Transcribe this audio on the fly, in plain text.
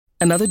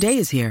Another day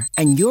is here,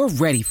 and you're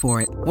ready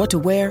for it. What to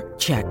wear?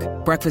 Check.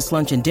 Breakfast,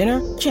 lunch, and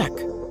dinner? Check.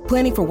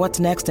 Planning for what's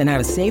next and how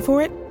to save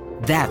for it?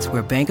 That's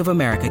where Bank of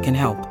America can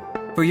help.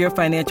 For your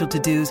financial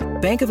to-dos,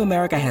 Bank of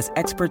America has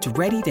experts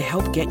ready to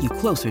help get you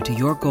closer to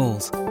your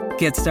goals.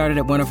 Get started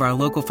at one of our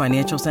local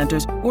financial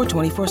centers or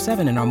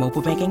 24/7 in our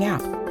mobile banking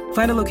app.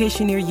 Find a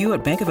location near you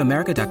at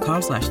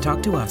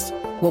bankofamerica.com/talktous.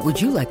 What would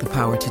you like the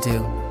power to do?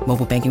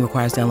 Mobile banking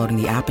requires downloading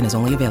the app and is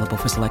only available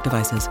for select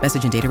devices.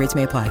 Message and data rates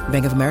may apply.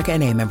 Bank of America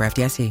N.A., member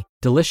FDIC.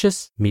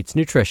 Delicious meets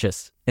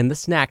nutritious in the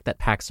snack that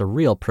packs a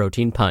real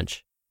protein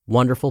punch.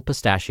 Wonderful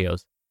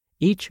Pistachios.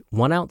 Each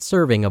 1 ounce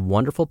serving of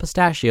Wonderful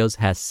Pistachios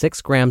has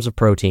 6 grams of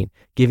protein,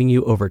 giving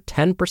you over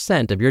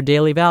 10% of your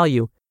daily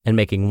value and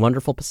making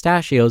Wonderful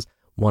Pistachios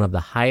one of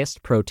the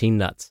highest protein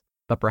nuts.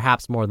 But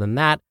perhaps more than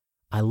that,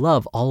 I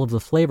love all of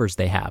the flavors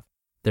they have.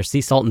 Their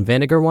sea salt and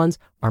vinegar ones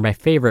are my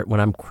favorite when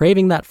I'm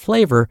craving that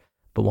flavor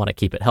but want to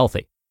keep it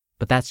healthy.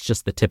 But that's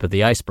just the tip of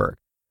the iceberg.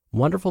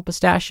 Wonderful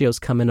Pistachios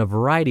come in a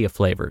variety of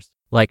flavors,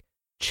 like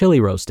chili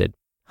roasted,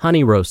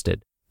 honey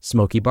roasted,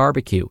 smoky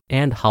barbecue,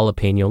 and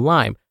jalapeno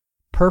lime,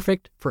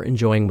 perfect for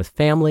enjoying with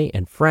family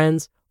and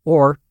friends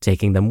or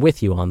taking them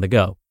with you on the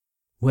go.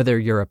 Whether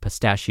you're a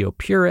pistachio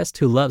purist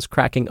who loves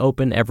cracking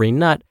open every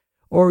nut,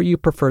 or you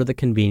prefer the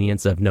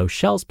convenience of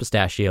no-shells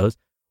pistachios,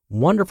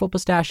 Wonderful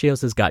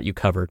Pistachios has got you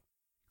covered.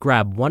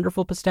 Grab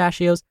Wonderful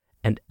Pistachios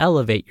and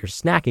elevate your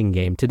snacking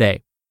game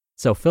today.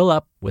 So fill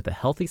up with a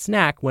healthy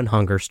snack when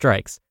hunger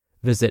strikes.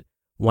 Visit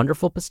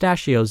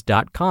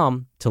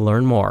wonderfulpistachios.com to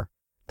learn more.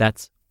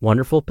 That's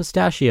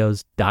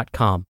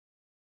wonderfulpistachios.com.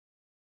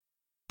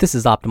 This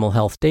is Optimal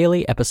Health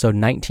Daily, episode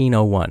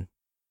 1901.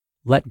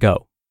 Let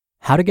Go.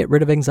 How to get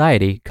rid of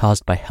anxiety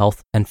caused by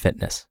health and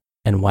fitness,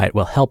 and why it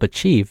will help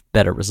achieve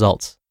better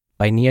results,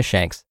 by Nia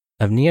Shanks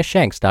of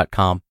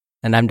niashanks.com.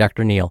 And I'm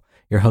Dr. Neil,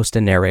 your host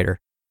and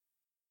narrator.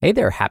 Hey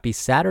there, happy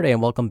Saturday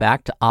and welcome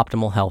back to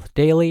Optimal Health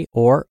Daily,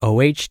 or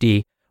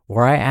OHD,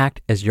 where I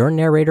act as your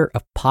narrator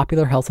of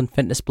popular health and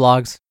fitness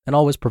blogs and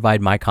always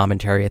provide my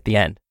commentary at the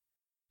end.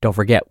 Don't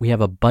forget, we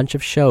have a bunch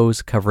of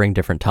shows covering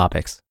different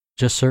topics.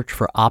 Just search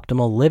for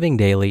Optimal Living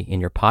Daily in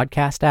your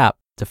podcast app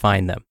to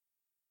find them.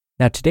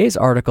 Now, today's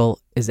article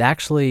is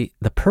actually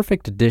the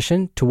perfect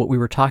addition to what we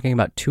were talking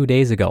about 2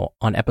 days ago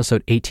on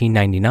episode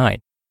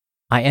 1899.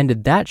 I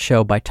ended that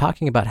show by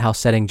talking about how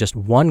setting just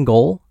one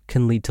goal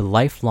can lead to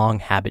lifelong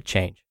habit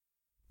change.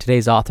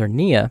 Today's author,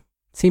 Nia,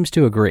 seems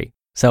to agree.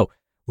 So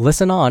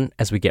listen on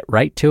as we get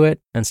right to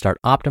it and start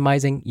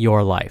optimizing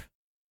your life.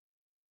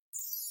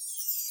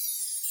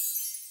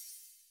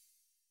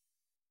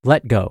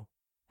 Let Go.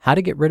 How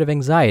to get rid of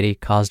anxiety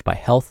caused by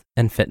health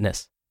and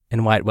fitness,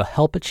 and why it will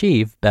help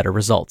achieve better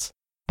results,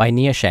 by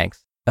Nia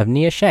Shanks of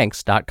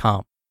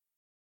niashanks.com.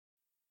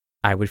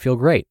 I would feel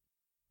great.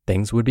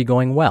 Things would be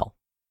going well.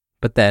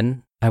 But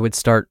then I would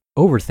start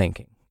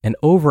overthinking and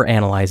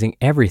overanalyzing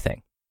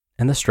everything,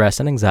 and the stress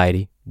and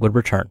anxiety would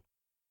return.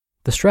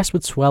 The stress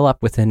would swell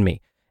up within me,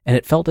 and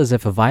it felt as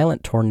if a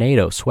violent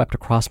tornado swept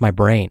across my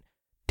brain,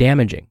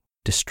 damaging,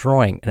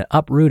 destroying, and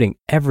uprooting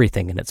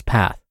everything in its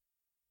path.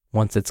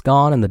 Once it's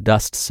gone and the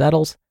dust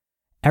settles,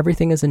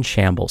 everything is in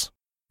shambles,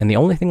 and the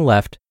only thing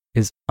left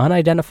is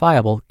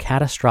unidentifiable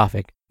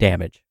catastrophic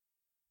damage.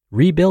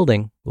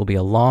 Rebuilding will be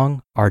a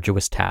long,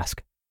 arduous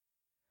task.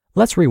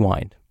 Let's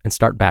rewind and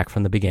start back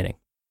from the beginning.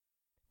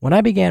 When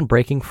I began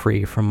breaking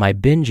free from my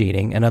binge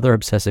eating and other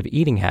obsessive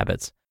eating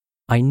habits,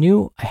 I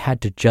knew I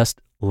had to just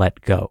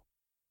let go.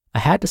 I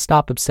had to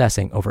stop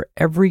obsessing over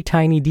every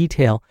tiny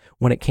detail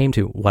when it came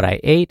to what I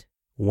ate,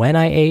 when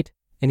I ate,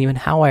 and even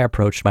how I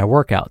approached my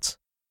workouts.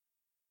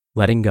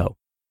 Letting go.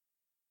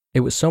 It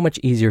was so much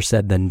easier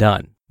said than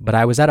done, but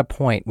I was at a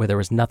point where there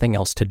was nothing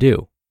else to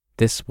do.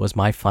 This was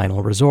my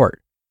final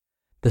resort.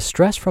 The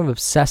stress from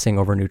obsessing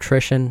over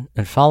nutrition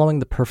and following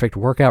the perfect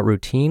workout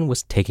routine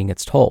was taking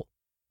its toll.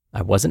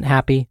 I wasn't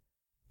happy.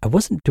 I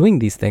wasn't doing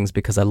these things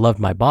because I loved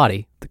my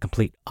body, the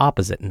complete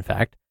opposite, in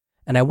fact,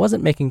 and I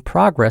wasn't making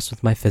progress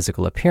with my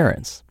physical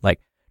appearance,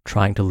 like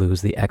trying to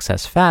lose the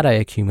excess fat I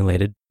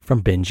accumulated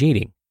from binge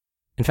eating.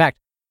 In fact,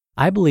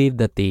 I believe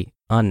that the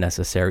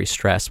unnecessary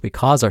stress we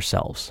cause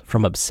ourselves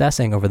from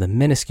obsessing over the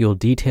minuscule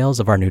details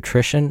of our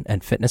nutrition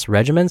and fitness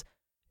regimens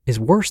is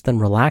worse than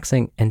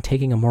relaxing and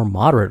taking a more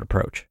moderate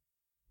approach.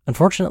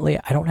 Unfortunately,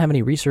 I don't have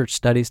any research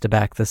studies to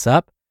back this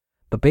up,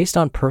 but based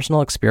on personal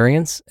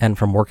experience and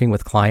from working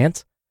with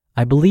clients,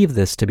 I believe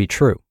this to be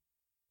true.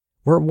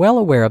 We're well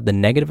aware of the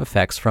negative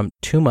effects from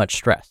too much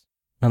stress.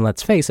 And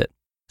let's face it,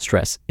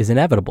 stress is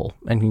inevitable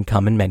and can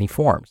come in many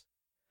forms.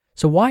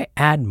 So why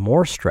add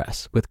more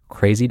stress with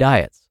crazy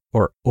diets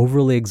or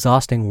overly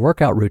exhausting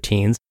workout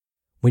routines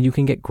when you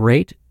can get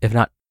great, if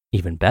not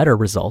even better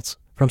results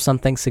from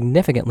something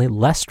significantly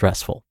less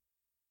stressful?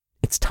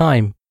 It's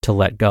time to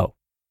let go.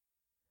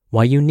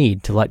 Why you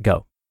need to let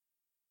go.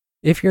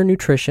 If your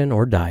nutrition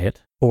or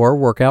diet or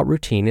workout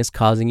routine is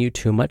causing you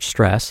too much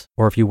stress,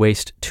 or if you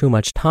waste too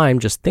much time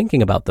just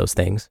thinking about those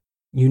things,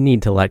 you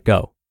need to let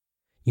go.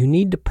 You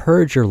need to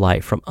purge your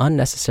life from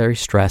unnecessary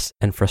stress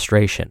and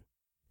frustration.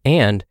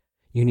 And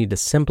you need to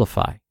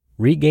simplify,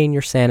 regain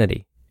your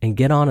sanity, and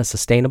get on a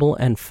sustainable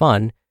and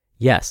fun,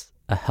 yes,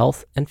 a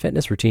health and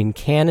fitness routine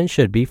can and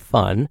should be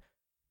fun,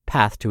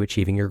 path to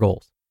achieving your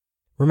goals.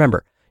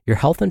 Remember, your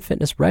health and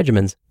fitness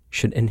regimens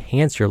should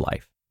enhance your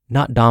life,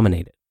 not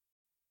dominate it.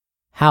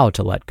 How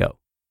to let go.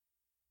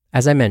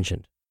 As I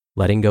mentioned,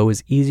 letting go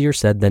is easier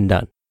said than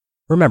done.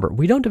 Remember,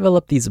 we don't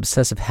develop these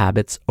obsessive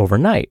habits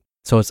overnight,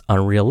 so it's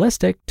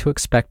unrealistic to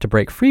expect to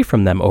break free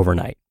from them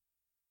overnight.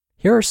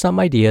 Here are some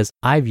ideas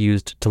I've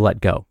used to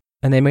let go,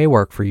 and they may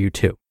work for you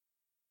too.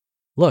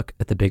 Look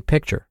at the big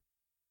picture.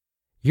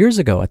 Years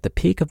ago, at the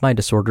peak of my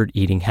disordered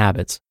eating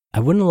habits, I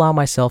wouldn't allow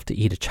myself to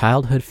eat a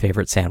childhood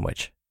favorite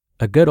sandwich,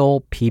 a good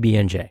old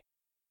PB&J.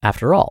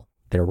 After all,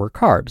 there were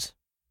carbs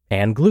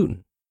and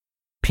gluten.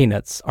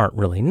 Peanuts aren't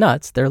really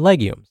nuts, they're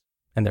legumes,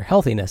 and their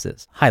healthiness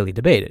is highly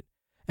debated,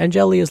 and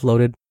jelly is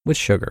loaded with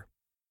sugar.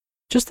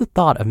 Just the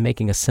thought of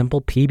making a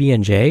simple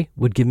PB&J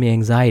would give me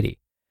anxiety,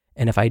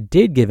 and if I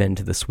did give in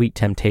to the sweet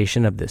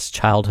temptation of this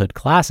childhood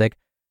classic,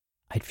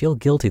 I'd feel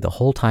guilty the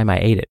whole time I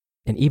ate it,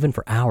 and even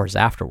for hours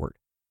afterward.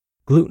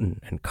 Gluten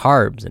and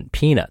carbs and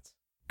peanuts,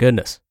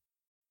 goodness.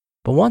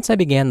 But once I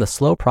began the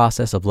slow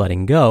process of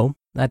letting go,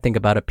 I'd think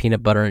about a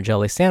peanut butter and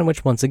jelly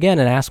sandwich once again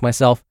and ask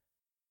myself,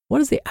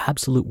 what is the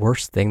absolute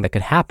worst thing that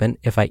could happen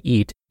if I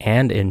eat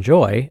and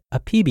enjoy a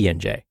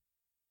PB&J?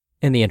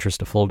 In the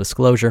interest of full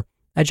disclosure,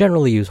 I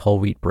generally use whole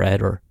wheat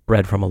bread or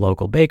bread from a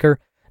local baker,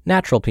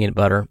 natural peanut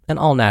butter, and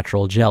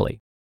all-natural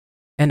jelly.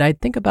 And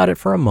I'd think about it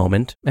for a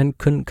moment and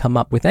couldn't come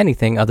up with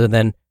anything other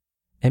than,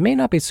 it may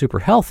not be super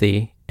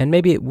healthy, and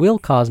maybe it will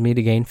cause me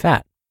to gain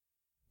fat.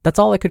 That's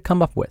all I could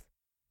come up with.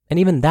 And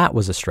even that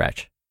was a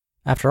stretch.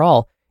 After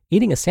all,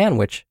 eating a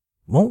sandwich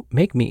won't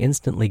make me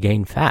instantly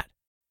gain fat.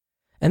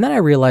 And then I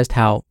realized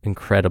how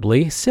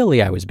incredibly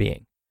silly I was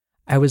being.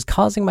 I was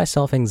causing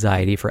myself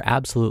anxiety for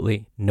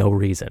absolutely no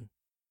reason.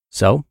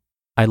 So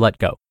I let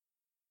go.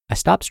 I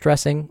stopped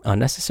stressing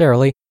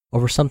unnecessarily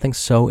over something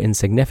so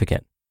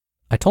insignificant.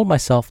 I told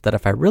myself that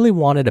if I really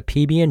wanted a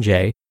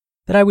PB&J,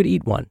 that I would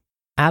eat one,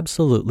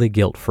 absolutely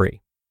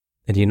guilt-free.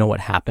 And do you know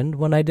what happened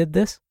when I did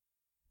this?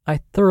 I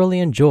thoroughly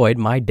enjoyed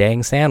my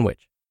dang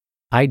sandwich.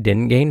 I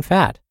didn't gain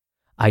fat.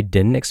 I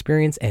didn't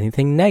experience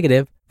anything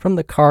negative from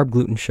the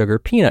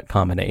carb-gluten-sugar-peanut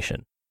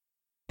combination.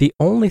 The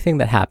only thing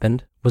that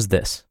happened was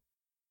this.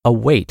 A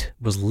weight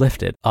was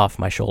lifted off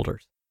my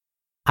shoulders.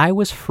 I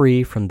was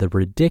free from the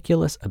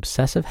ridiculous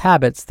obsessive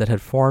habits that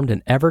had formed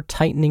an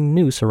ever-tightening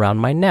noose around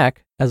my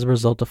neck as a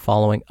result of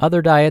following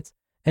other diets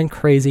and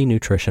crazy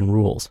nutrition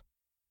rules.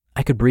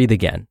 I could breathe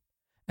again,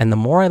 and the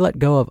more I let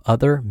go of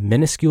other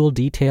minuscule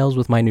details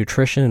with my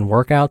nutrition and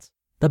workouts,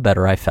 the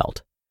better I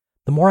felt.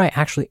 The more I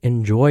actually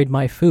enjoyed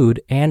my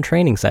food and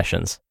training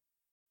sessions.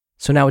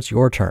 So now it's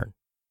your turn.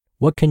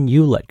 What can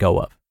you let go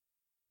of?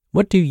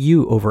 What do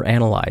you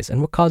overanalyze,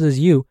 and what causes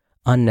you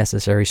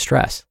unnecessary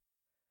stress?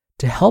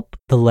 To help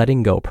the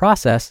letting go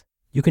process,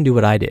 you can do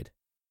what I did.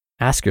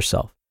 Ask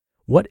yourself,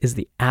 what is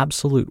the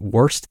absolute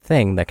worst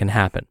thing that can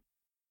happen?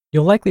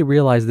 You'll likely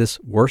realize this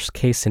worst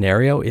case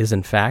scenario is,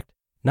 in fact,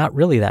 not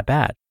really that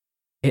bad.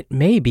 It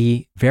may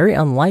be very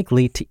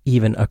unlikely to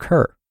even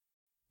occur.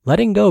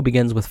 Letting go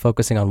begins with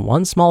focusing on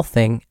one small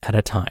thing at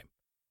a time.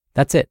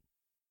 That's it.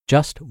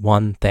 Just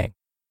one thing.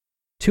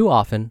 Too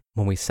often,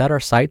 when we set our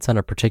sights on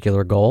a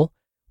particular goal,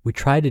 we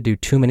try to do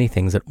too many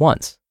things at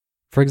once.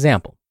 For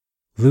example,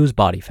 lose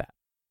body fat.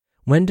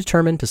 When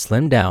determined to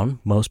slim down,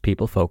 most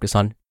people focus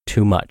on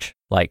too much,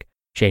 like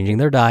changing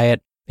their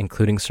diet,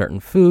 including certain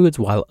foods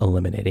while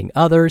eliminating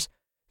others,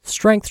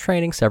 strength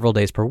training several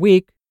days per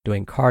week,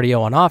 doing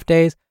cardio on off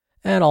days,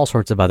 and all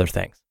sorts of other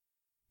things.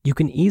 You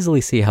can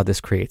easily see how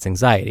this creates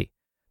anxiety.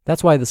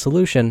 That's why the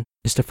solution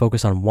is to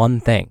focus on one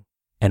thing,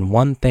 and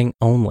one thing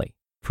only,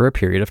 for a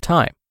period of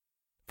time.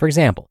 For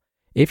example,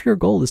 if your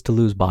goal is to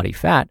lose body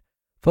fat,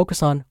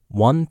 focus on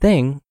one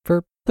thing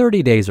for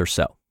 30 days or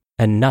so,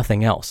 and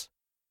nothing else.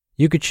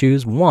 You could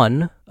choose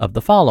one of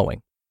the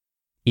following.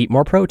 Eat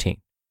more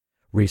protein.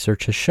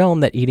 Research has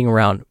shown that eating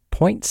around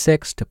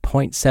 0.6 to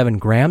 0.7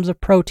 grams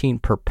of protein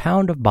per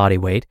pound of body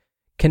weight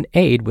can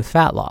aid with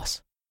fat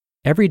loss.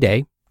 Every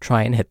day,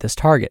 try and hit this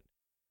target.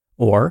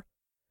 Or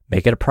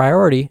make it a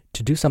priority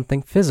to do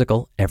something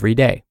physical every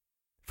day.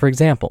 For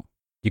example,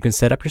 you can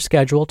set up your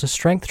schedule to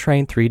strength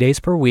train 3 days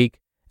per week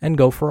and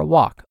go for a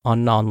walk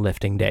on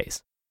non-lifting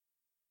days.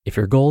 If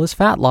your goal is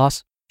fat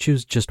loss,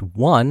 choose just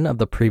one of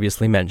the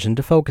previously mentioned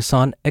to focus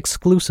on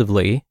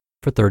exclusively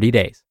for 30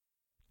 days.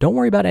 Don't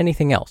worry about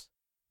anything else.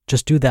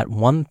 Just do that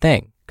one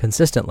thing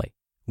consistently,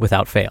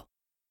 without fail.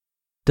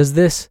 Does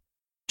this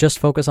just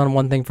focus on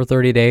one thing for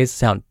 30 days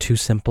sound too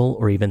simple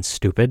or even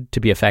stupid to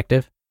be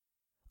effective?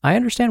 I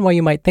understand why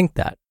you might think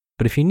that,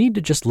 but if you need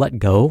to just let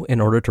go in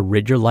order to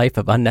rid your life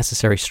of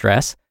unnecessary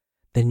stress,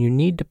 then you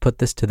need to put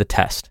this to the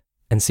test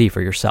and see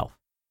for yourself.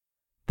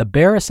 The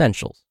bare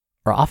essentials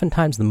are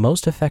oftentimes the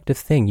most effective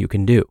thing you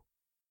can do.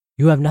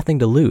 You have nothing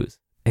to lose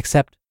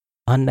except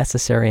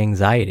unnecessary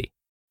anxiety.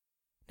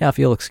 Now, if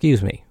you'll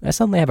excuse me, I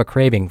suddenly have a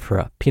craving for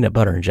a peanut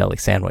butter and jelly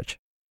sandwich.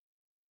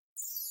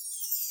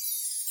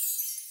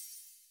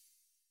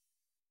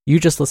 You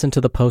just listened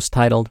to the post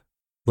titled,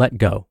 Let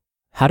Go: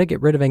 How to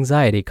Get Rid of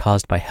Anxiety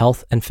Caused by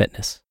Health and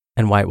Fitness,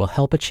 and Why It Will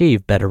Help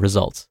Achieve Better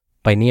Results,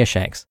 by Nia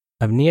Shanks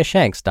of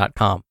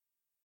niashanks.com.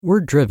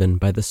 We're driven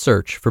by the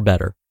search for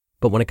better,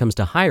 but when it comes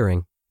to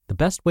hiring, the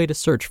best way to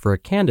search for a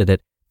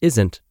candidate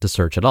isn't to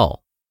search at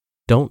all.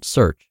 Don't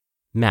search,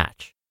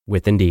 match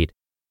with Indeed.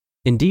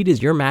 Indeed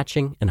is your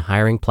matching and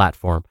hiring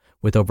platform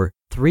with over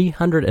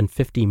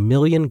 350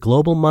 million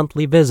global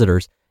monthly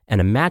visitors and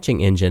a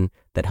matching engine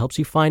that helps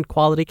you find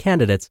quality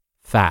candidates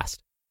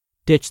fast.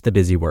 Ditch the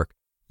busy work.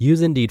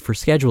 Use Indeed for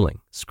scheduling,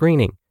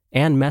 screening,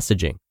 and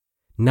messaging.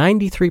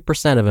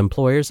 93% of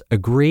employers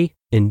agree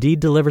Indeed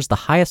delivers the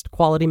highest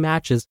quality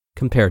matches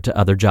compared to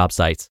other job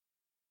sites.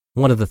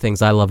 One of the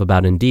things I love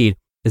about Indeed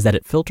is that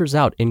it filters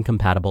out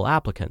incompatible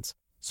applicants.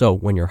 So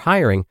when you're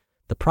hiring,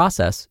 the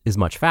process is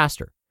much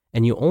faster,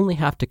 and you only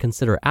have to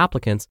consider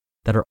applicants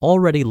that are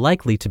already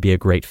likely to be a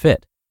great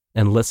fit.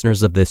 And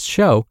listeners of this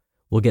show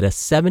will get a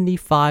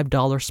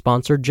 $75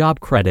 sponsored job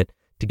credit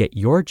to get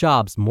your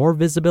jobs more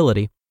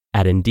visibility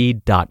at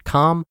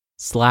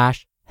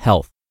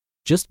Indeed.com/health.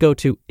 Just go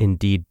to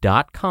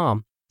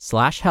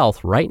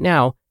Indeed.com/health right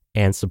now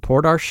and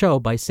support our show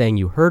by saying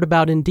you heard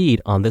about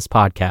Indeed on this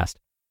podcast.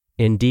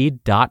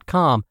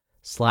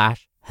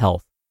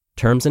 Indeed.com/health.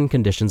 Terms and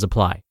conditions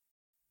apply.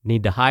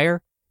 Need to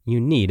hire? You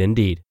need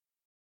Indeed.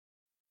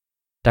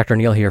 Dr.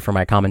 Neal here for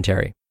my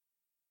commentary.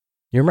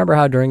 You remember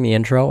how during the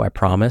intro I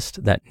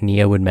promised that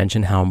Nia would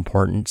mention how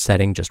important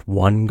setting just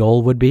one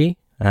goal would be?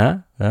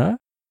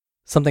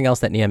 Something else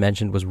that Nia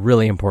mentioned was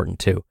really important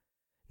too.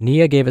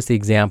 Nia gave us the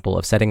example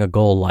of setting a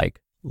goal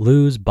like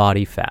lose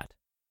body fat.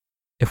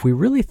 If we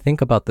really think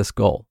about this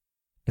goal,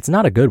 it's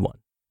not a good one.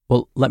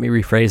 Well, let me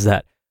rephrase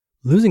that.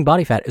 Losing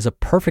body fat is a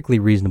perfectly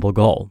reasonable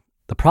goal.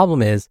 The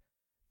problem is,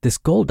 this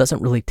goal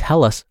doesn't really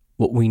tell us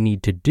what we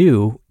need to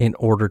do in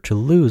order to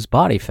lose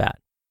body fat.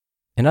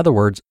 In other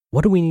words,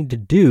 what do we need to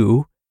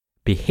do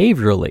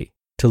behaviorally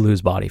to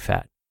lose body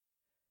fat?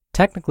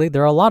 Technically,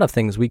 there are a lot of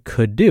things we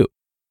could do,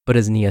 but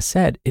as Nia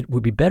said, it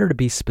would be better to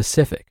be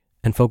specific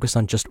and focus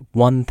on just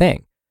one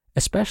thing,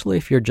 especially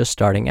if you're just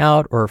starting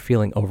out or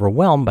feeling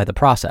overwhelmed by the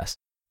process.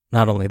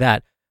 Not only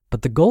that,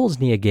 but the goals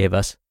Nia gave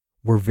us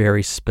were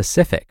very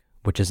specific,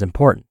 which is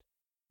important,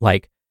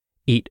 like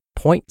eat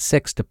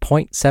 0.6 to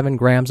 0.7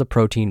 grams of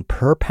protein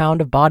per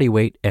pound of body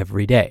weight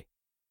every day.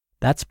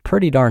 That's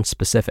pretty darn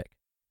specific,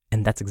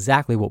 and that's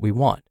exactly what we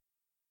want.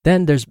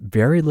 Then there's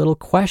very little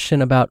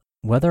question about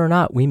whether or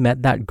not we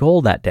met that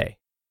goal that day.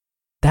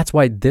 That's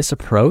why this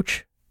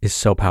approach is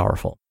so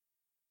powerful.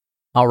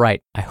 All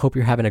right, I hope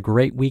you're having a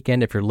great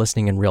weekend if you're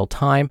listening in real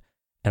time,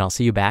 and I'll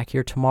see you back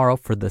here tomorrow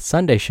for the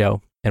Sunday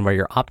show and where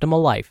your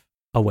optimal life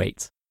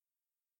awaits.